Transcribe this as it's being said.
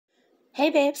Hey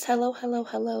babes, hello, hello,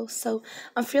 hello. So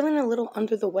I'm feeling a little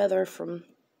under the weather from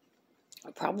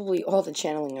probably all the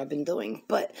channeling I've been doing,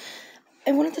 but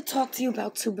I wanted to talk to you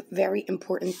about two very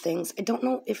important things. I don't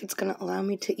know if it's going to allow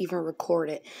me to even record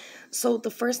it. So the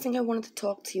first thing I wanted to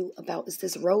talk to you about is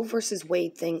this Roe versus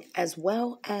Wade thing, as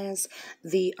well as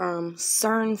the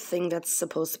CERN thing that's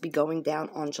supposed to be going down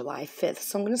on July 5th.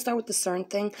 So I'm going to start with the CERN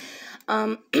thing.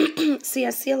 I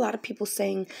see a lot of people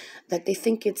saying that they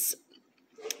think it's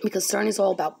because CERN is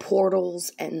all about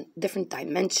portals and different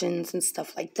dimensions and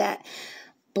stuff like that.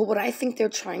 But what I think they're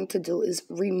trying to do is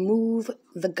remove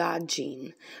the God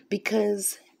gene,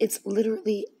 because it's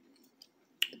literally,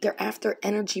 they're after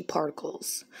energy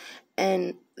particles.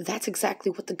 And that's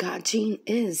exactly what the God gene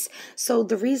is. So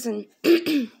the reason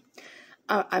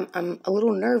I'm a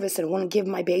little nervous and want to give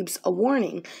my babes a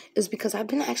warning is because I've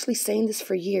been actually saying this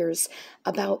for years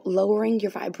about lowering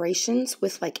your vibrations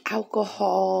with like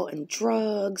alcohol and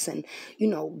drugs and,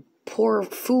 poor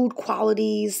food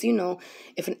qualities.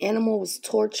 If an animal was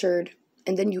tortured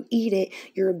and then you eat it,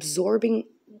 you're absorbing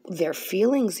their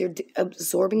feelings, you're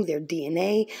absorbing their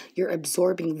DNA, you're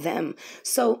absorbing them.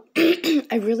 So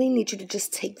I really need you to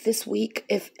just take this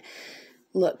week.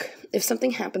 Look, if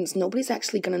something happens, nobody's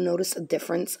actually going to notice a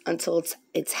difference until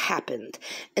it's happened.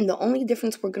 And the only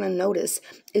difference we're going to notice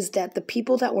is that the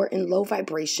people that were in low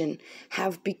vibration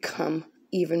have become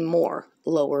even more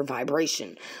lower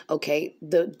vibration. Okay?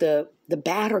 The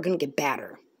bad are going to get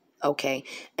badder. Okay?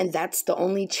 And that's the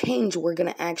only change we're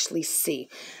going to actually see.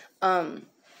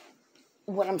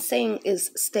 What I'm saying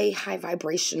is stay high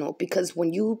vibrational, because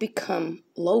when you become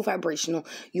low vibrational,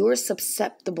 you're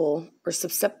susceptible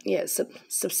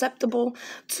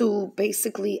to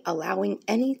basically allowing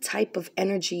any type of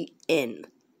energy in.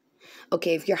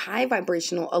 Okay, if you're high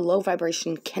vibrational, a low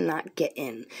vibration cannot get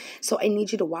in. So I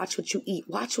need you to watch what you eat,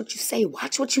 watch what you say,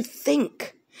 watch what you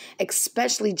think,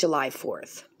 especially July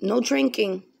 4th. No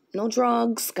drinking, no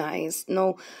drugs, guys,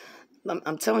 no.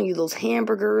 I'm telling you, those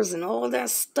hamburgers and all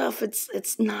that stuff,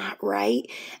 it's not right.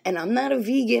 And I'm not a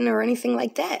vegan or anything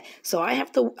like that. So I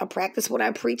have to practice what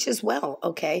I preach as well,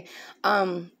 okay?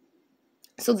 So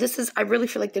I really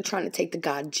feel like they're trying to take the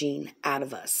God gene out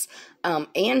of us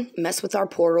and mess with our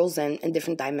portals and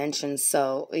different dimensions.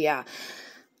 So, yeah,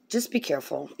 just be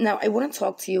careful. Now, I want to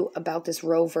talk to you about this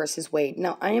Roe versus Wade.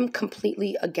 Now, I am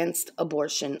completely against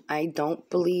abortion. I don't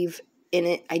believe in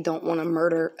it. I don't want to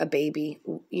murder a baby,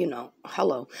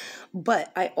 hello. But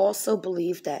I also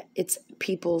believe that it's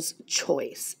people's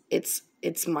choice. It's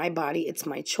my body, it's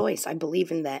my choice. I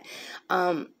believe in that.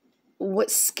 What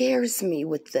scares me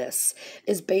with this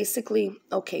is basically,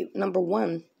 okay, number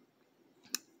one,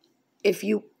 if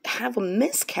you have a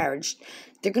miscarriage,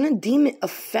 they're going to deem it a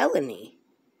felony.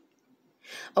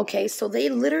 Okay, so they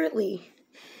literally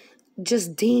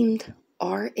just deemed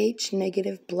Rh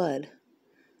negative blood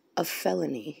a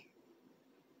felony.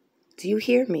 Do you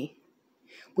hear me?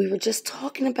 We were just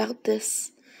talking about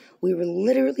this. We were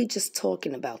literally just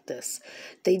talking about this.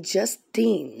 They just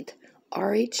deemed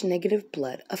Rh negative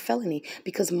blood a felony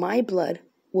because my blood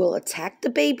will attack the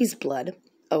baby's blood,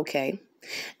 okay?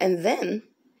 And then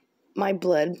my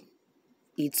blood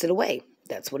eats it away.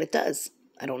 That's what it does.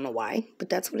 I don't know why, but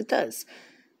that's what it does.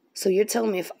 So you're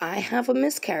telling me if I have a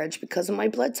miscarriage because of my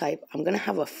blood type, I'm going to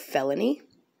have a felony?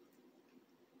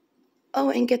 Oh,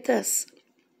 and get this.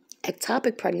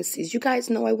 Ectopic pregnancies. You guys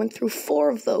know I went through 4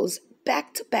 of those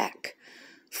back to back.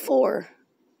 4.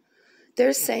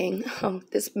 They're saying, oh,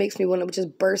 this makes me want to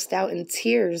just burst out in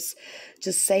tears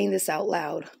just saying this out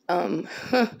loud. Oh,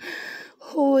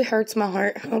 it hurts my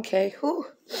heart. Okay.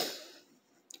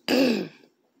 They're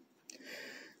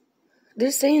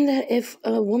saying that if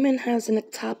a woman has an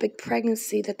ectopic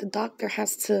pregnancy, that the doctor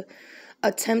has to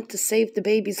attempt to save the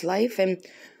baby's life and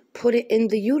put it in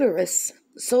the uterus.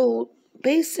 So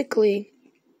basically,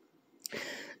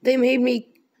 they made me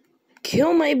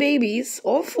kill my babies,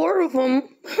 all 4 of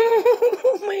them.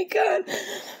 Oh my God.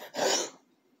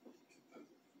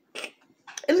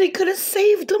 And they could have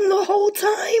saved them the whole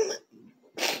time.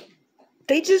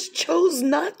 They just chose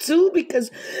not to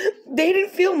because they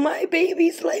didn't feel my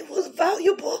baby's life was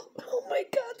valuable. Oh my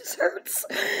God, this hurts.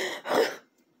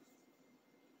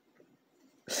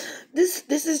 This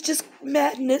is just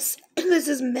madness. This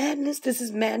is madness.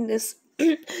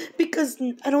 Because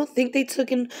I don't think they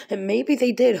took in, and maybe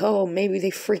they did. Oh, maybe they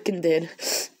freaking did.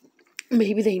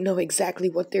 Maybe they know exactly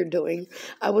what they're doing.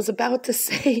 I was about to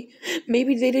say,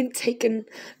 maybe they didn't take in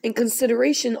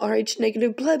consideration Rh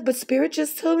negative blood, but Spirit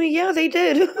just told me, yeah, they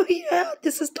did. Yeah,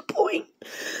 this is the point.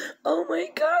 Oh my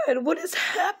God, what is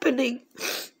happening?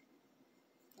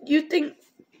 You think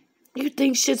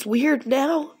shit's weird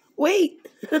now? Wait,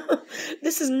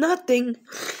 this is nothing.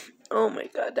 Oh my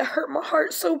god, that hurt my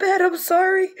heart so bad. I'm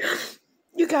sorry.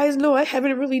 You guys know I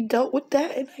haven't really dealt with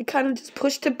that, and I kind of just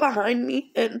pushed it behind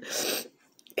me, and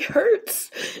it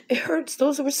hurts. It hurts.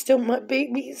 Those were still my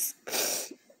babies.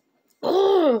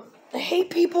 Oh, I hate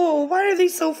people. Why are they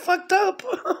so fucked up?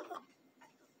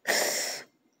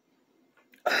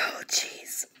 Oh,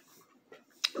 jeez.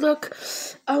 Look,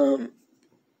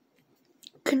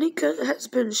 Kanika has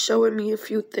been showing me a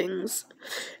few things,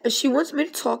 and she wants me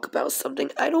to talk about something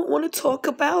I don't want to talk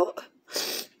about.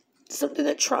 Something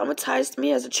that traumatized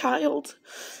me as a child.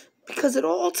 Because it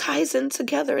all ties in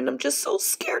together, and I'm just so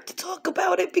scared to talk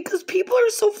about it because people are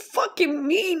so fucking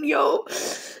mean, yo.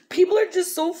 People are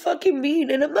just so fucking mean,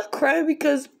 and I'm not crying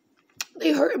because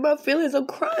they hurt my feelings. I'm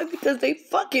crying because they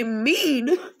fucking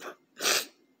mean.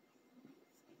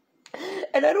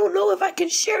 And I don't know if I can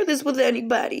share this with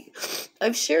anybody.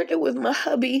 I've shared it with my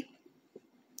hubby.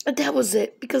 And that was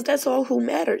it, because that's all who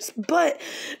matters. But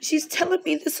she's telling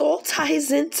me this all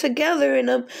ties in together, and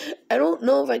I don't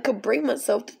know if I could bring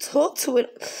myself to talk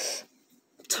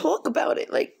about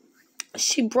it. Like,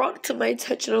 she brought it to my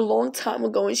attention a long time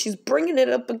ago, and she's bringing it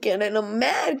up again, and I'm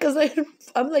mad because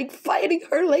I'm like fighting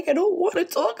her. Like, I don't want to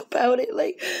talk about it.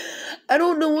 Like, I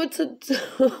don't know what to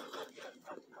do.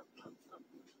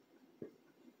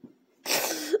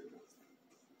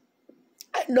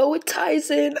 I know it ties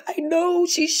in. I know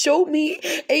she showed me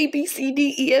A, B, C,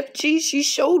 D, E, F, G. She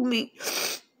showed me.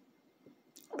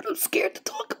 But I'm scared to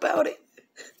talk about it.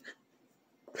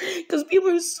 Because people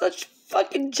are such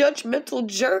fucking judgmental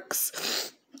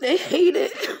jerks. They hate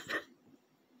it.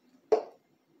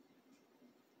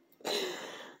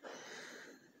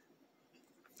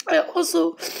 I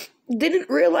also didn't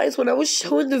realize when I was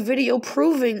showing the video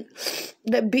proving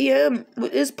that BM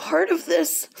is part of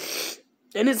this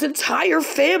and his entire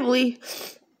family,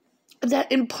 that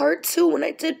in part 2, when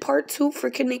I did part 2 for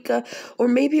Kanika, or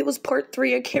maybe it was part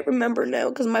 3, I can't remember now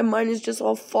because my mind is just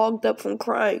all fogged up from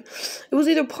crying. It was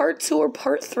either part 2 or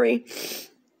part 3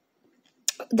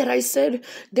 that I said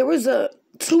there was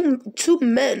two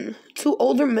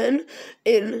older men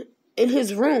in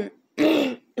his room.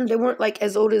 And they weren't like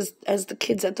as old as the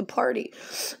kids at the party.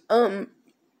 That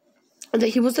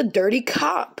he was a dirty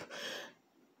cop.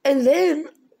 And then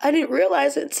I didn't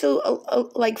realize it until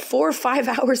like 4 or 5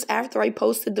 hours after I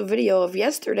posted the video of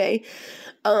yesterday.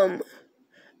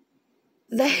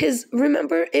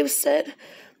 Remember it said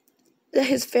that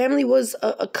his family was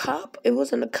a cop. It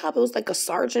wasn't a cop. It was like a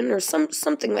sergeant or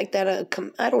something like that.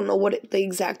 I don't know what the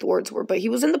exact words were, but he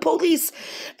was in the police,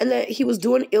 and that he was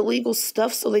doing illegal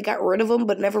stuff, so they got rid of him,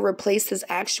 but never replaced his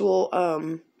actual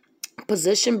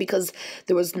position because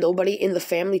there was nobody in the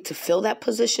family to fill that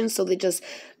position, so they just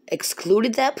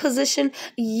excluded that position.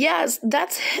 Yes,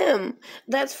 that's him.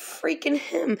 That's freaking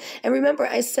him. And remember,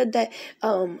 I said that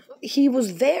he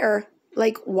was there.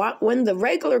 Like, when the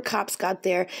regular cops got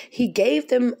there, he gave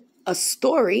them a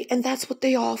story, and that's what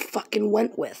they all fucking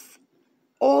went with.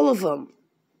 All of them.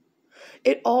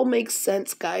 It all makes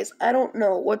sense, guys. I don't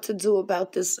know what to do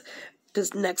about this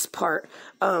next part.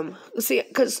 See,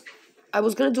 because I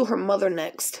was going to do her mother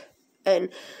next, and,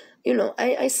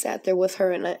 I sat there with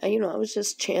her, and I was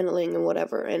just channeling and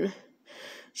whatever, and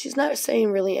she's not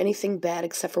saying really anything bad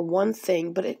except for one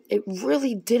thing, but it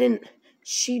really didn't.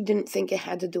 She didn't think it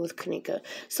had to do with Kanika.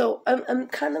 So I'm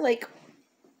kind of like,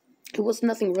 it was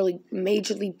nothing really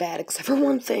majorly bad except for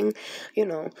one thing,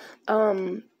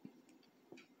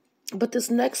 But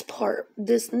this next part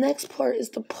is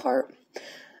the part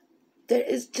that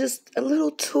is just a little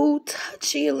too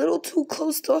touchy, a little too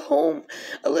close to home,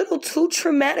 a little too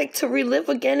traumatic to relive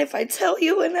again if I tell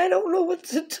you, and I don't know what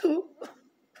to do.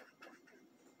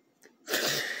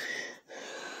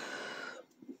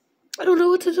 I don't know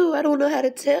what to do. I don't know how to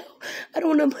tell. I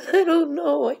don't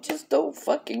know. I just don't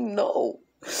fucking know.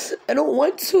 I don't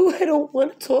want to. I don't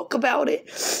want to talk about it.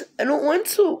 I don't want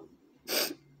to.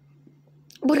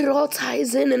 But it all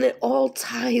ties in, and it all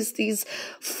ties these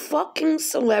fucking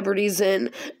celebrities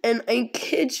in. And I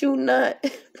kid you not.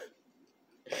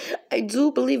 I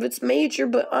do believe it's major,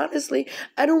 but honestly,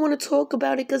 I don't want to talk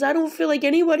about it because I don't feel like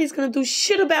anybody's going to do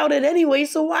shit about it anyway.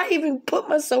 So why even put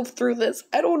myself through this?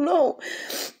 I don't know.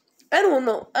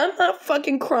 I'm not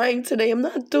fucking crying today. I'm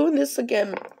not doing this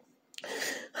again.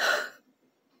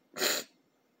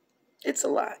 It's a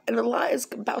lot. And a lot is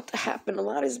about to happen. A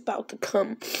lot is about to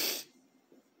come.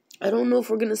 I don't know if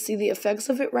we're going to see the effects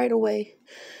of it right away.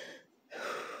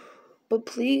 But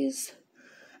please,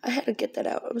 I had to get that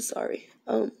out. I'm sorry.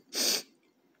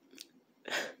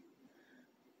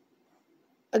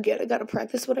 Again, I got to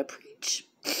practice what I preach.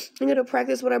 I'm going to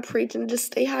practice what I preach and just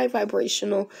stay high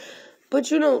vibrational. But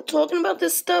talking about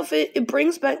this stuff, it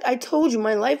brings back, I told you,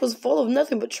 my life was full of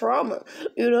nothing but trauma,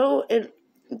 and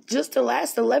just the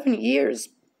last 11 years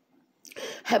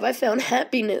have I found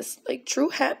happiness, like true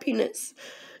happiness,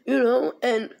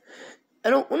 and I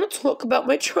don't want to talk about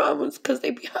my traumas because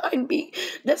they're behind me.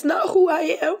 That's not who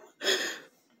I am.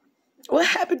 What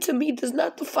happened to me does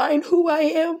not define who I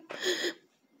am.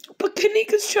 But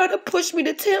Kanika's trying to push me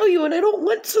to tell you, and I don't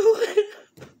want to.